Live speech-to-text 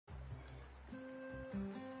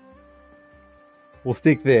We'll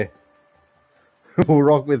stick there. We'll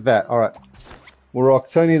rock with that. Alright. We'll rock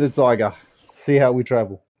Tony the Tiger. See how we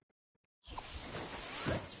travel.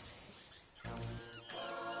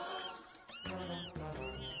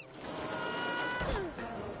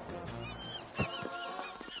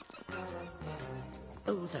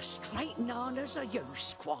 Who the straight nanas are you,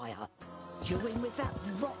 Squire? You in with that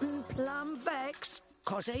rotten plum Vex?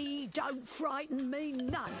 'Cause he don't frighten me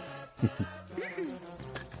none.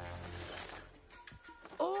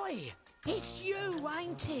 Oi! It's you,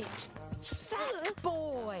 ain't it?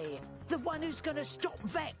 Sackboy! The one who's gonna stop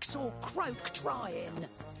Vex or Croak trying.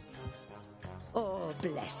 Oh,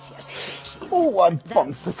 bless your stitches. Oh, I That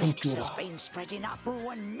bumped the Vex computer. has been spreading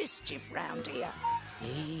uproar and mischief round here.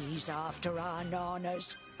 He's after our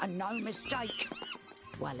nanas, and no mistake.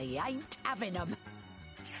 Well, he ain't having 'em.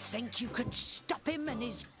 Think you can stop him and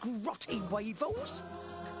his grotty weevils?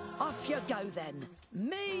 Off you go then.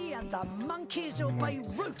 Me and the monkeys will be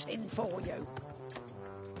rooting for you.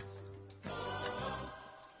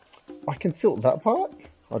 I can tilt that part?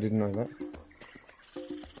 I didn't know that.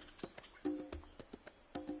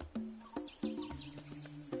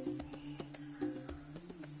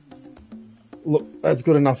 Look, that's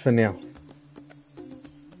good enough for now.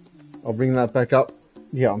 I'll bring that back up.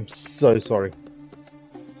 Yeah, I'm so sorry.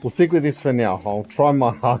 We'll stick with this for now. I'll try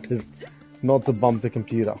my hardest not to bump the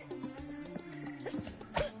computer.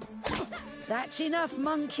 That's enough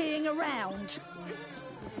monkeying around.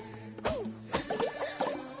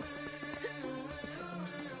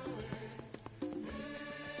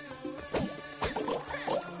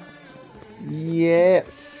 Yes.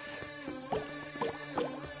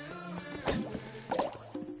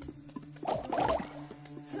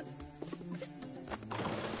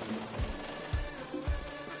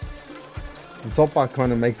 The top part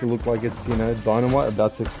kind of makes it look like it's, you know, dynamite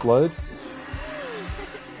about to explode.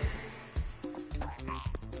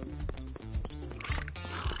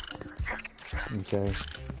 Okay.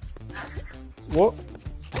 What?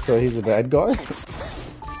 So he's a bad guy?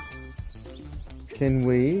 Can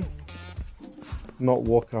we not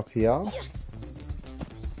walk up here?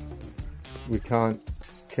 We can't.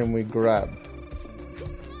 Can we grab?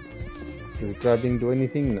 Does grabbing do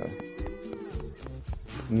anything? No.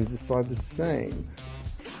 And is this side the same?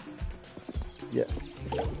 Yes.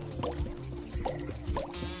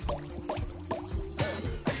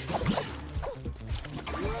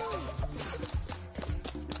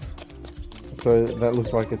 So that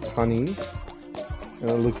looks like it's honey, and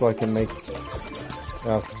it looks like it makes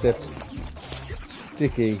our steps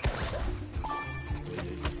sticky.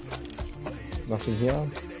 Nothing here.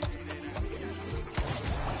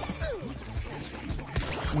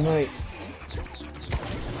 Mate.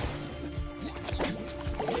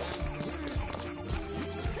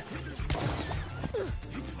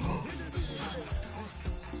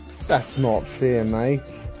 That's not fair, mate.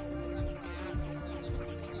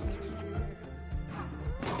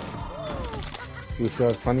 We still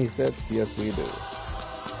have funny steps? Yes, we do.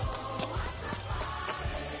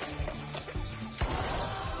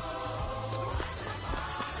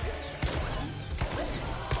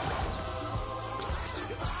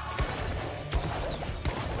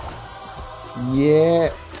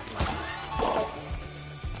 Yeah.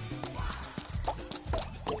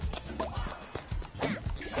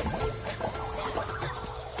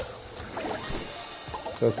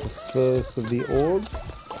 That's the first of the orbs.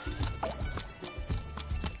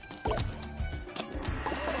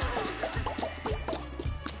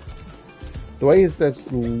 The way his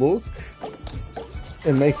steps look,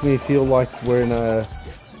 it makes me feel like we're in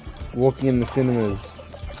walking in the cinemas.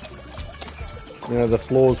 You know, the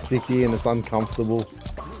floor's sticky and it's uncomfortable.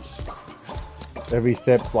 Every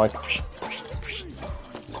step's like...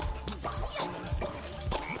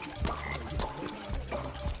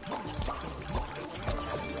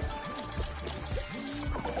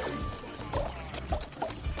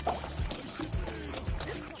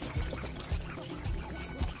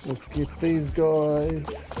 Let's get these guys.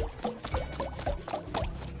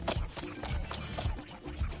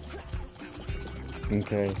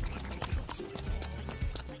 Okay.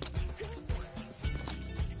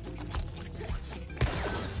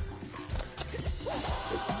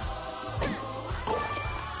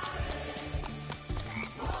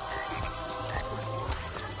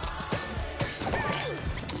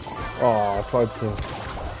 Oh, I tried to...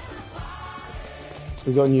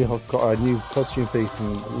 We got a new costume piece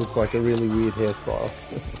and it looks like a really weird hairstyle.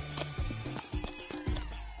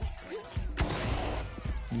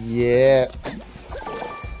 Yeah.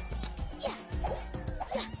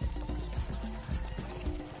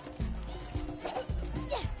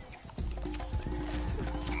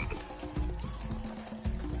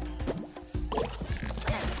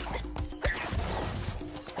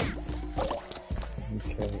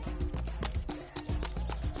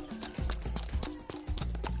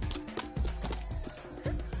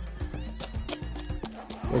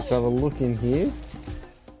 Let's have a look in here.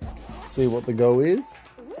 See what the go is.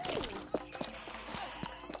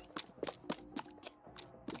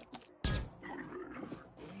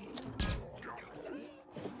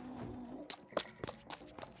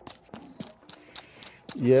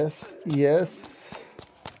 Yes, yes.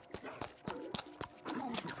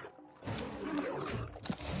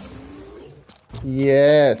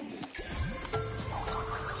 Yes.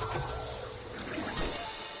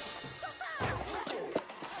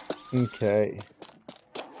 Okay.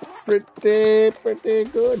 Pretty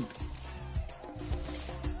good.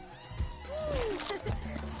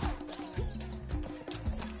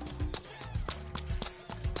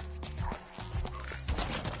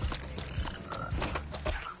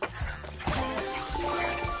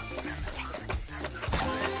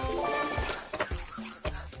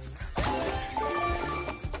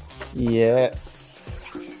 Yes.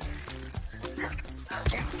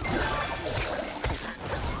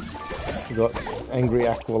 We got Angry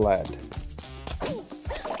Aqualad.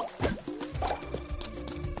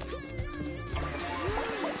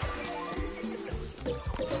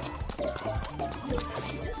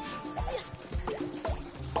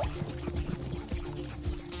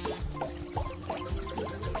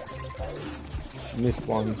 Missed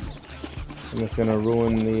one. I'm just gonna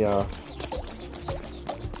ruin the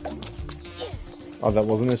Oh, that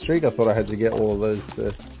wasn't a streak? I thought I had to get all of those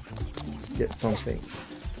to get something.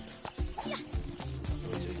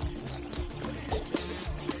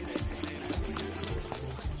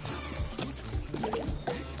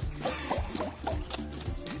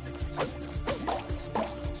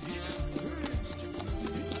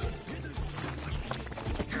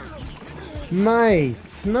 Mate,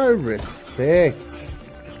 no respect.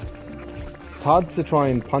 Hard to try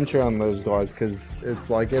and punch around those guys because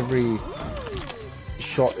it's like every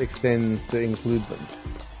shot extends to include them.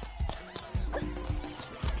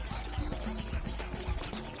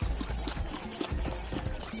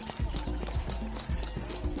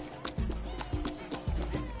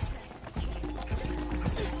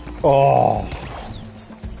 Oh.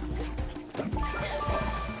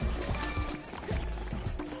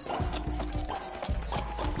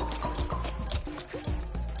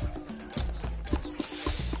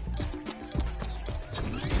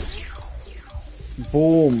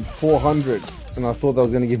 Boom, 400. And I thought that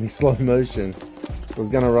was going to give me slow motion. I was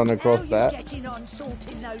going to run across that. Getting on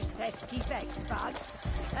sorting those pesky vex bugs.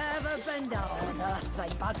 Have a banana. They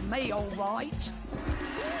bug me all right.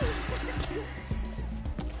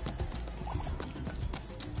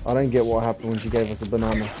 I don't get what happened when she gave us a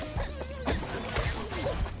banana.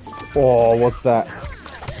 Oh, what's that?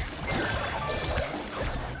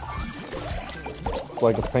 It's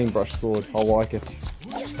like a paintbrush sword. I like it.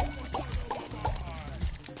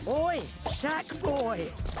 Boy, Sackboy,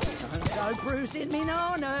 don't go bruising me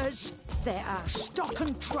nanas. There are stock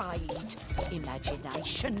and trade,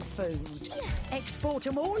 imagination food. Export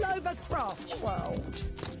 'em all over Craft World.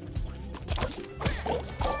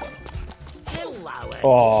 Hello,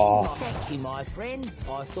 Oh. thank you, my friend.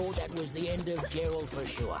 I thought that was the end of Gerald for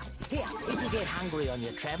sure. Here, if you get hungry on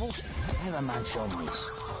your travels, have a munch on this.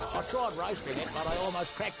 I tried roasting it, but I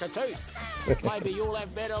almost cracked a tooth. Maybe you'll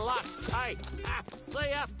have better luck. Hey, see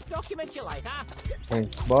ya. Document you later.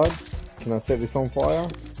 Thanks, bud. Can I set this on fire?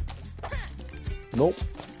 Nope.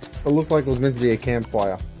 It looked like it was meant to be a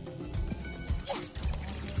campfire.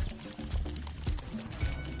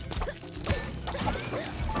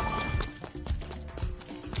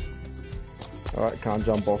 Alright, can't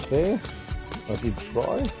jump off there. I did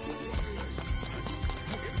try.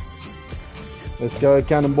 Let's go,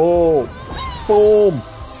 cannonball! Boom!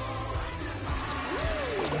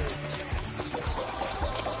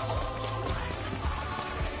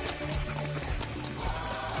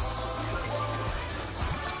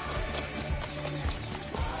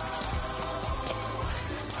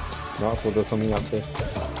 No, I thought there's something up there.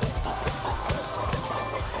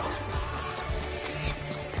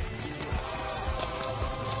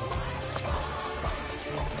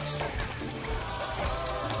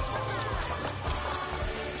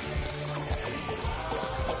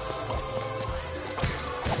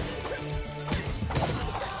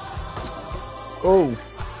 Oh!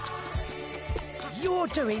 You're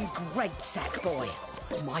doing great, Sackboy.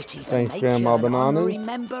 Might even Thanks, make Grandma you an honorary Bananas.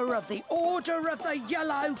 member of the Order of the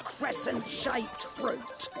Yellow Crescent-shaped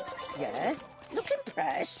Fruit. Yeah? Look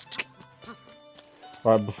impressed.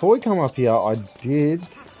 Alright, before we come up here, I did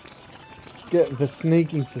get the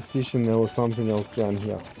sneaking suspicion there was something else down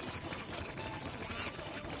here.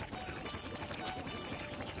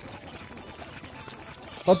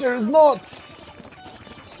 But there is not!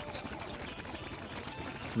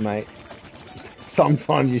 Mate.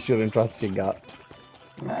 Sometimes you shouldn't trust your gut.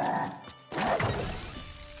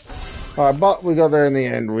 Alright, but we got there in the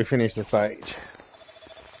end. We finished the stage.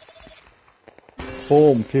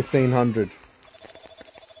 Boom, 1500.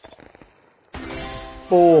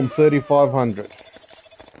 Boom, 3500.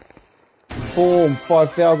 Boom,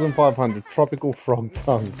 5500. Tropical frog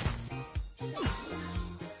tongue.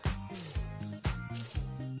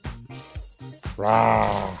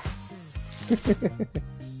 Rah.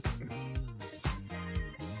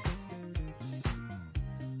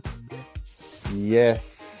 Yes.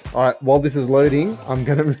 Alright, while this is loading, I'm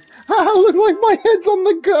gonna... look like my head's on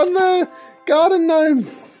the garden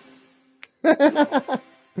gnome!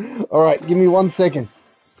 Alright, give me 1 second.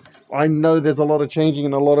 I know there's a lot of changing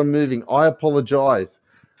and a lot of moving. I apologize.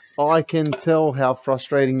 I can tell how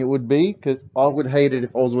frustrating it would be, because I would hate it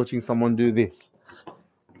if I was watching someone do this.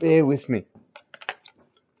 Bear with me.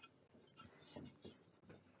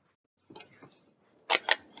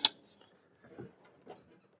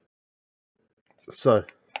 So...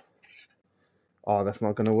 Oh, that's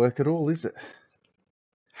not going to work at all, is it?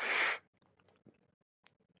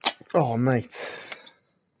 Oh, mate.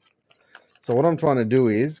 So what I'm trying to do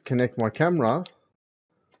is connect my camera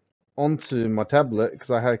onto my tablet, because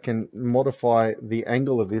I can modify the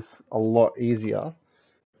angle of this a lot easier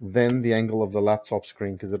than the angle of the laptop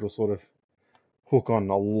screen, because it'll sort of hook on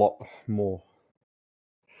a lot more.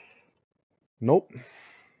 Nope.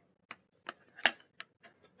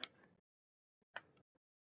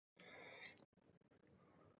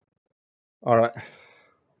 All right.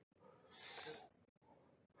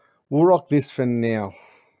 We'll rock this for now.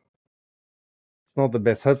 It's not the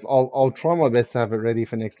best. I'll try my best to have it ready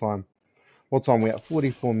for next time. What time are we at?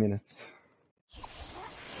 44 minutes.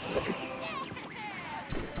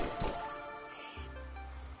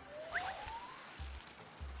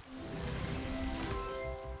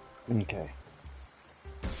 Okay.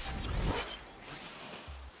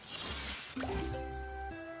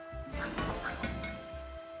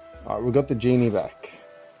 Alright, we got the genie back.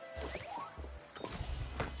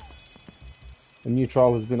 A new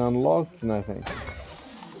trial has been unlocked. No thanks.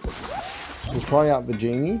 We'll try out the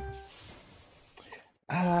genie.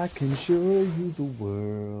 I can show you the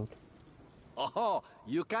world. Oh,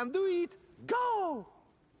 you can do it. Go!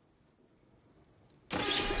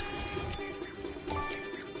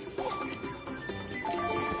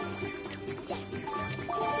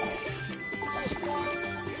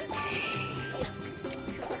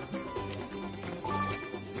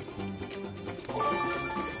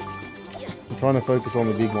 I'm trying to focus on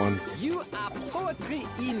the big ones. You are poetry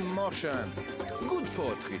in motion. Good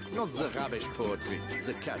poetry, not the rubbish poetry.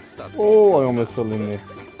 The cat sat. Oh, I almost fell in there.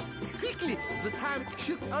 Quickly, the time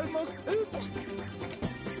she's almost up.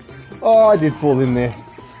 Oh, I did fall in there.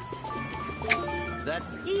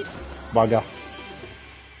 That's it. Bugger.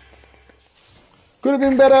 Could have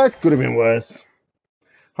been better, could have been worse.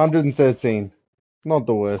 113. Not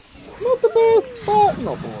the worst. Not the best, but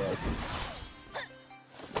not the worst.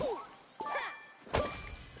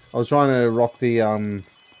 I was trying to rock the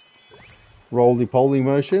roly-poly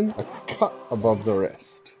motion, a cut above the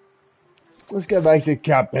rest. Let's go back to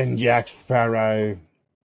Captain Jack Sparrow.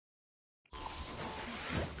 So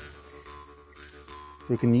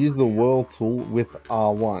we can use the whirl tool with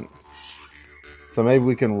R1. So maybe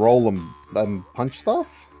we can roll and punch stuff?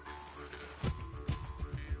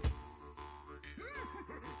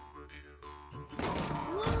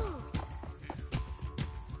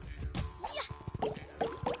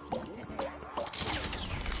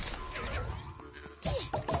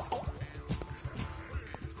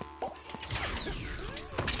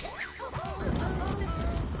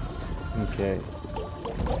 Okay.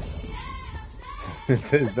 It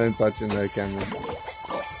says don't touch it, no camera.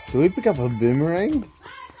 Do we pick up a boomerang?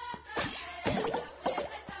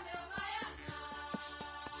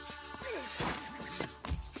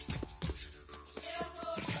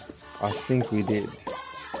 I think we did.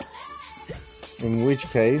 In which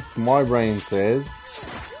case, my brain says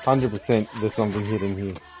 100% there's something hidden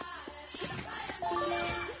here.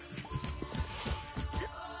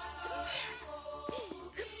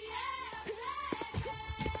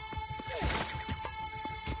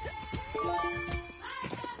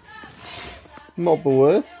 Not the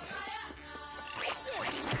worst.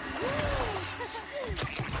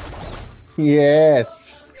 Yes.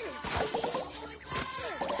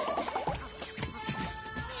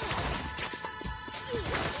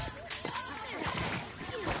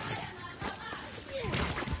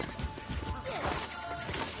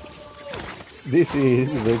 This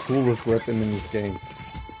is the coolest weapon in this game.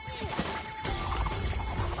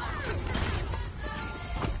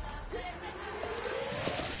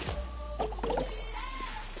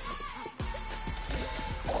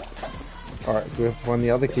 Alright, so we have to find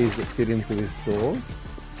the other keys that fit into this door.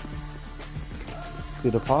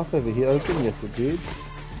 Did a path over here open? Yes, it did.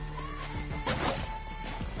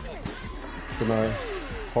 Can I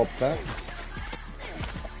pop that?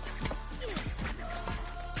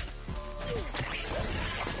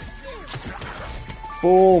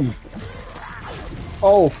 Boom!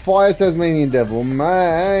 Oh, fire Tasmanian devil,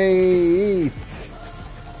 mate!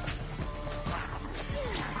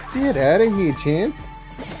 Get out of here, champ!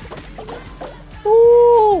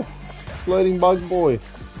 Ooh! Floating bug boy.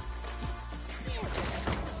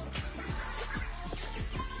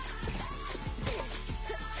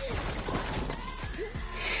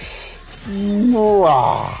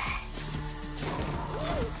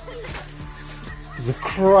 It's a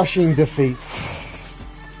crushing defeat.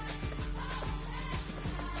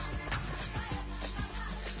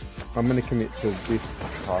 I'm going to commit to this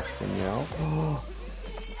task for now.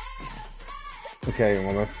 Okay,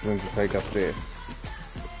 well that's going to take us there.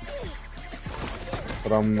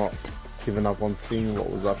 But I'm not giving up on seeing what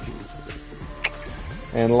was up here.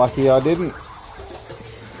 And lucky I didn't.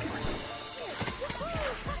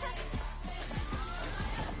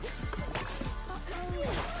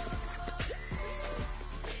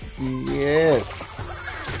 Yes.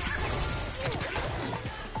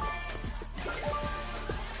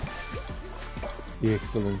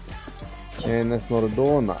 Excellent. And that's not a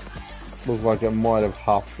door, no. Looks like it might have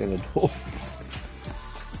half been a door.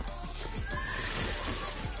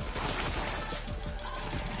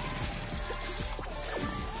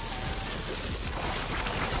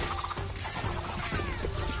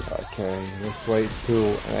 Okay, let's wait till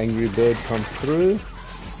an angry bird comes through.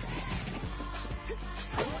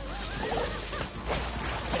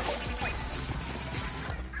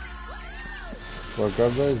 Do I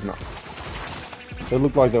grab those? No. They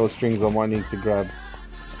look like there were strings I might need to grab.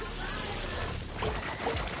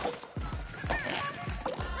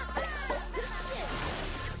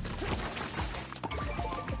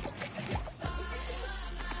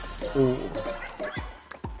 Ooh.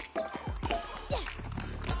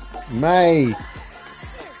 Mate!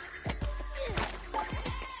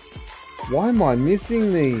 Why am I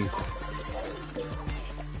missing these?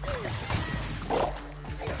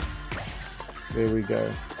 There we go.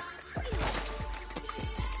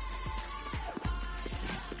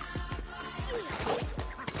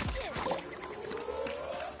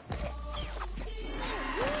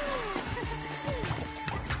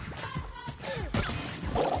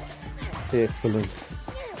 Excellent.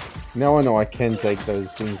 Now I know I can take those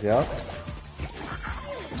things out.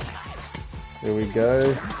 There we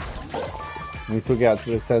go. And we took out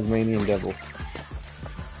the Tasmanian devil.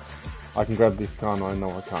 I can grab this gun, I know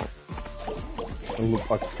I can't. It looks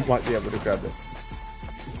like I might be able to grab it.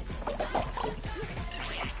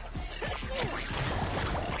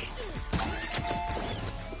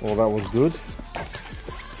 Well, that was good.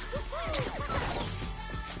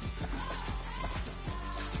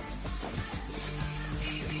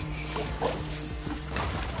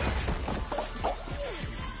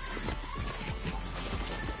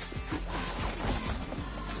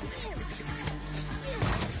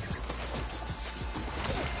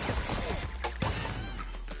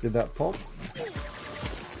 Did that pop?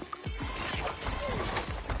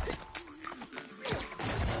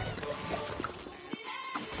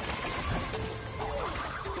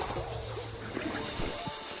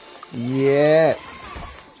 Yes.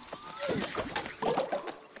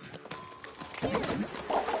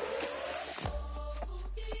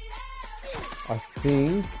 I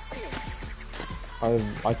think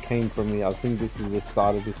I came from here. I think this is the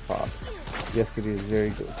start of this part. Yes, it is. Very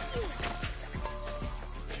good.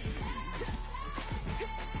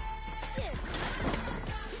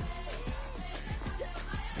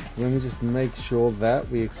 Let me just make sure that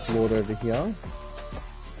we explored over here.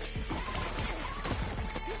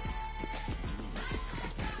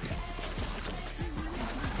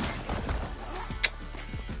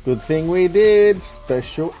 Good thing we did.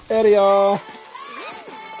 Special area.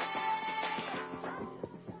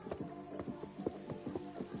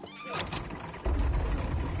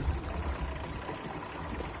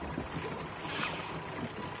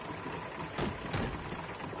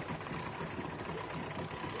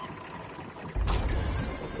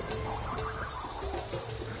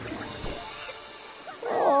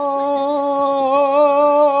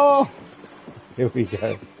 Here we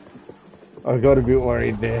go. I got a bit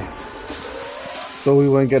worried there. Thought we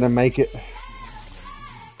weren't gonna make it.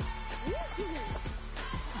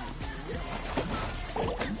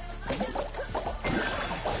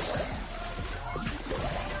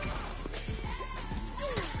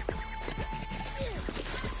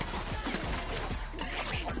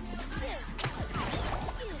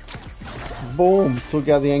 Boom! Took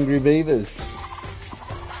out the angry beavers.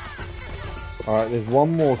 Alright, there's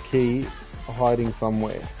one more key hiding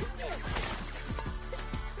somewhere.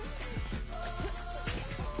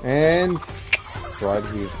 And it's right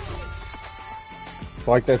here. It's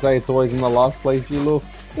like they say, it's always in the last place you look.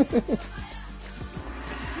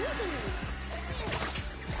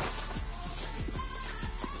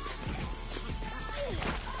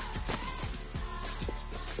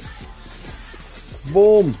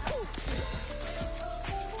 Boom!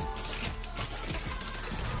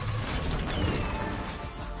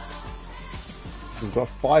 We've got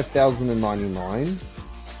 5,099.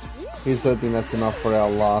 Here's hoping that's enough for our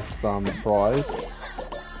last prize.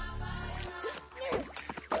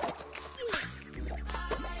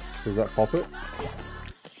 Does that pop it?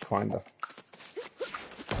 Kinda.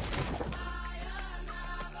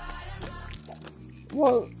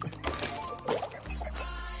 What?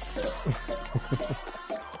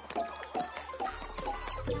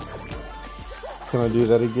 Can I do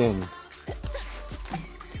that again?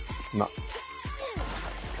 No.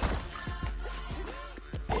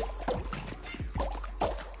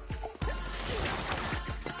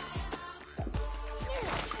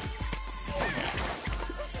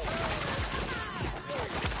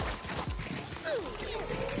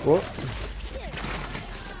 What?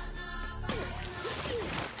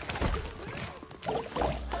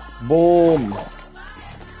 Boom!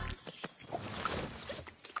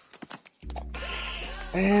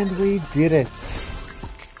 And we did it!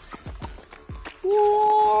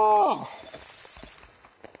 Whoa!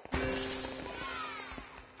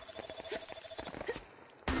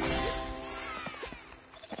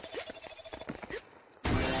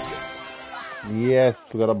 Yes,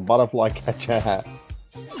 we got a butterfly catcher hat.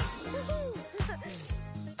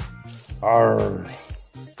 Arr.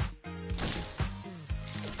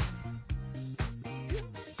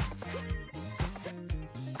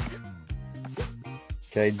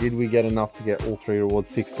 Okay, did we get enough to get all 3 rewards?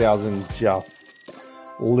 6,000 just.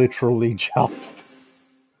 Literally just.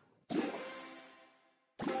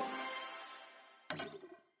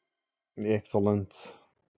 Excellent.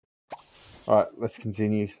 Alright, let's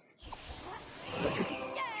continue.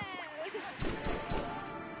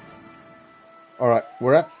 Alright,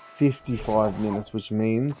 we're at 55 minutes, which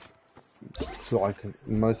means it's like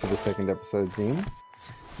most of the second episode's in.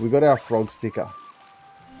 We got our frog sticker.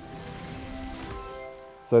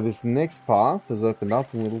 So this next path has opened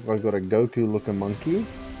up and I've got a Goku looking monkey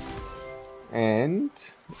and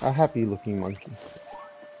a happy looking monkey.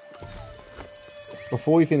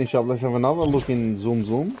 Before we finish up, let's have another look in Zoom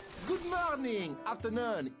Zoom. Good morning,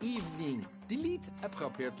 afternoon, evening. Delete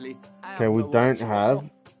appropriately. Okay, we don't have...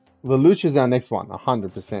 The Luch is our next one,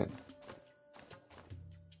 100%.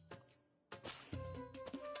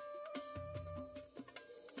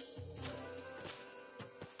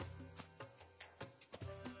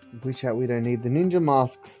 Which out we don't need. The ninja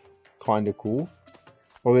mask, kinda cool.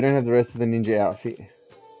 But we don't have the rest of the ninja outfit.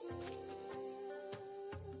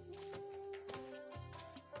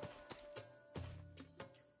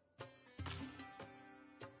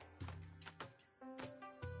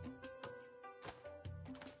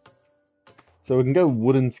 So we can go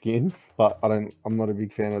wooden skin, but I'm not a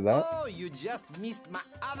big fan of that. Oh, you just missed my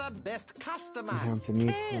other best customer.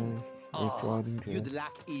 Ken. Oh, you'd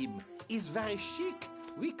like him. He's very chic.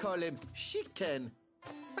 We call him Chicken.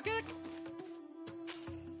 Okay.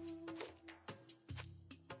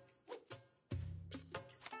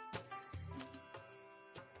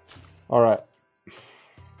 Alright.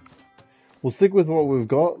 We'll stick with what we've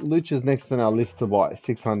got. Luch is next on our list to buy,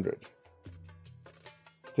 600.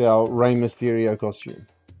 It's our Rey Mysterio costume.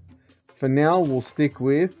 For now, we'll stick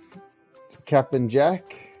with Cap and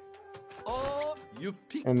Jack. Oh, you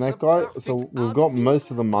picked And that guy, so we've got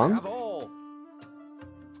most of the month.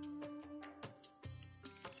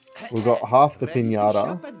 We've got half the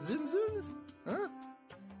pinata. Huh?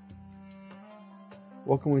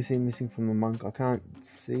 What can we see missing from the monk? I can't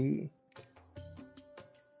see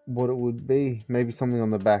what it would be. Maybe something on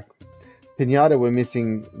the back. Pinata, we're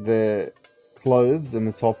missing the clothes and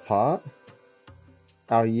the top part.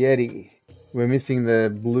 Our Yeti, we're missing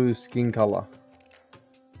the blue skin color.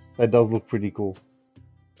 That does look pretty cool.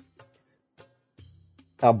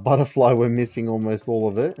 Our butterfly, we're missing almost all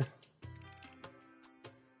of it.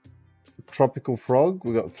 Tropical frog,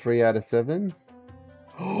 we got 3 out of 7.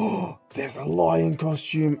 Oh, there's a lion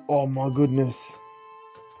costume. Oh my goodness.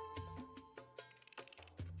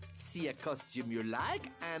 See a costume you like,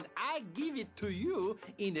 and I give it to you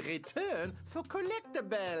in return for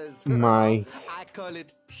collectibles. Mate. I call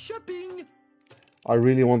it shopping. I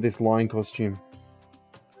really want this lion costume.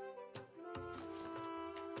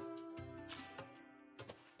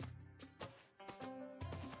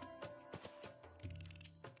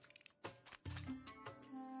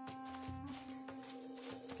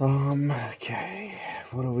 Okay.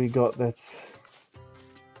 What do we got that's...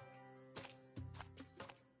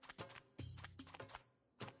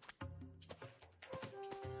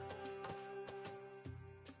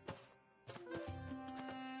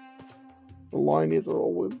 The lineys are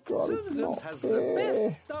all we've got. It's Zoom not has fair. the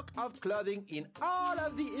best stock of clothing in all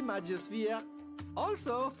of the Imagisphere.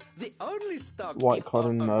 Also, the only stock White in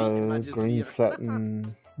cotton all of the nose, green Imagisphere.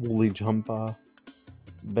 satin, woolly jumper,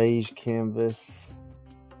 beige canvas,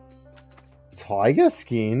 tiger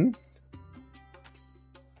skin,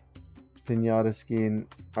 pinata skin.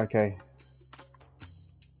 Okay.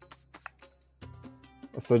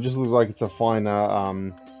 So it just looks like it's a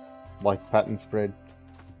finer, like pattern spread.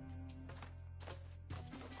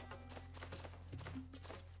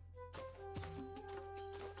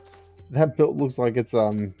 That belt looks like it's,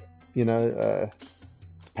 you know,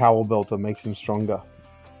 power belt that makes him stronger.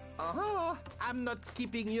 Uh-huh. I'm not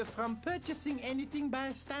keeping you from purchasing anything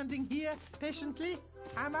by standing here patiently,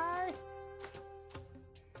 am I?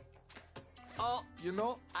 Oh, you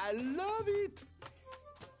know, I love it.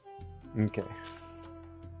 Okay.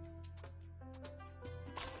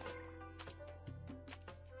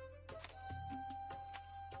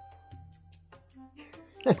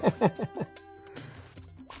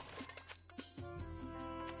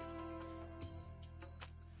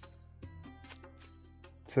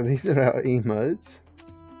 So these are our emotes.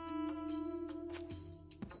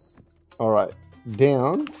 Alright,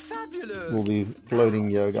 down Fabulous. will be floating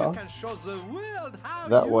You yoga. can show the world how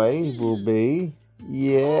That you way feel. will be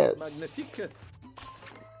yes. Magnifique.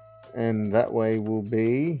 And that way will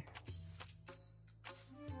be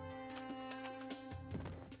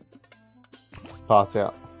pass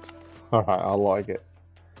out. Alright, I like it.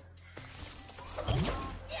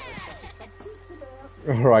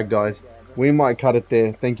 Alright guys, we might cut it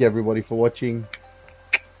there. Thank you everybody for watching.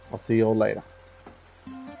 I'll see you all later.